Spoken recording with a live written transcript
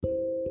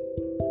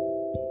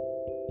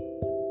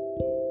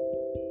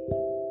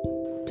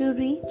To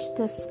reach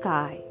the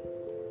sky,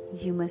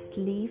 you must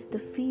leave the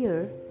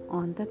fear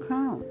on the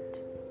ground.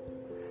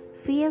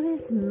 Fear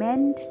is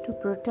meant to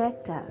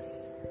protect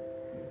us,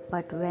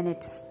 but when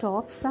it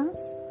stops us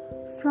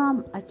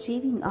from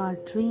achieving our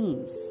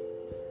dreams,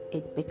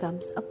 it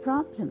becomes a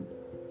problem.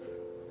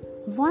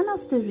 One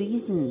of the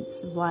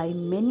reasons why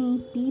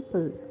many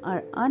people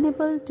are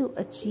unable to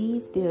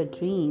achieve their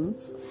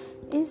dreams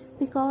is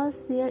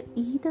because they are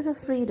either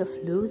afraid of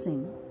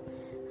losing,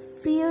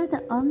 fear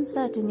the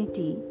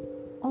uncertainty,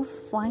 or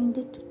find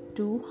it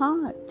too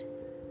hard.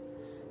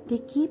 They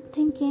keep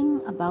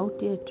thinking about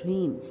their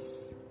dreams,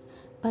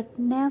 but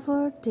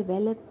never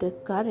develop the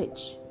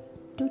courage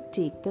to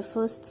take the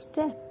first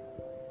step.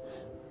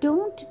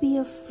 Don't be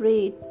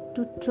afraid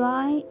to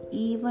try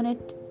even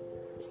it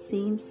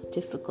seems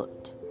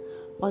difficult,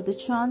 or the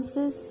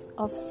chances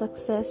of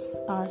success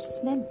are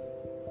slim.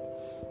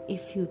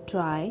 If you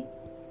try,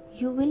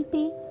 you will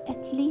be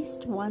at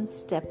least one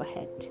step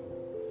ahead.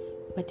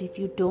 But if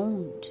you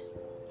don't,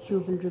 you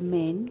will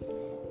remain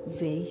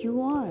where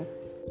you are.